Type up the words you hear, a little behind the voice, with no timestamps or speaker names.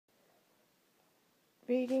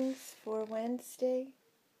Readings for Wednesday,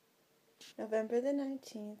 November the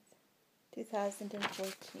 19th,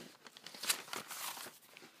 2014.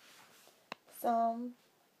 Psalm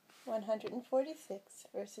 146,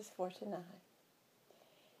 verses 4 to 9.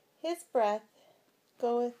 His breath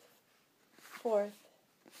goeth forth,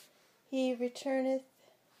 he returneth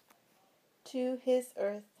to his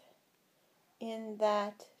earth in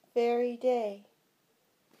that very day.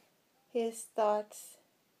 His thoughts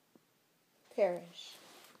perish.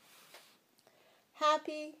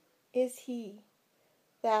 Happy is he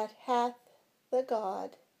that hath the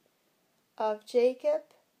God of Jacob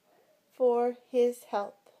for his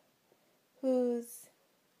help, whose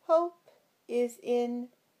hope is in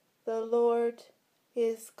the Lord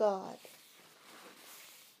his God,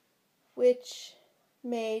 which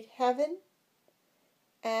made heaven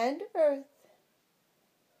and earth,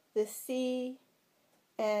 the sea,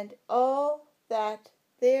 and all that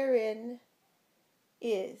therein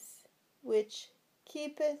is, which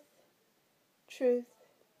keepeth truth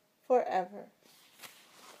forever,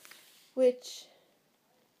 which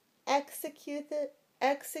executeth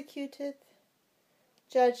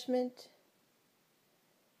judgment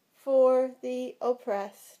for the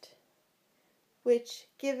oppressed, which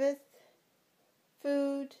giveth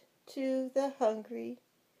food to the hungry.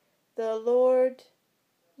 The Lord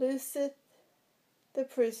looseth the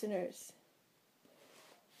prisoners.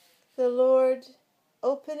 The Lord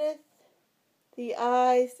openeth the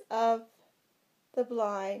eyes of the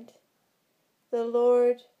blind. The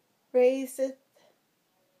Lord raiseth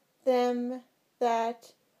them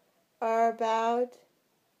that are bowed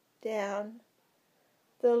down.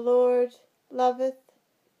 The Lord loveth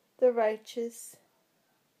the righteous.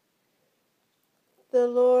 The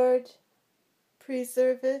Lord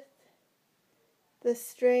preserveth the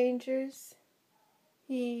strangers.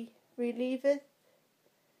 He relieveth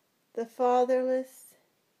the fatherless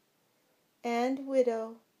and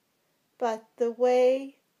widow, but the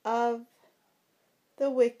way of the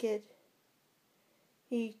wicked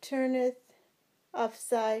he turneth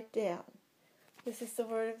upside down. This is the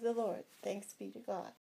word of the Lord. Thanks be to God.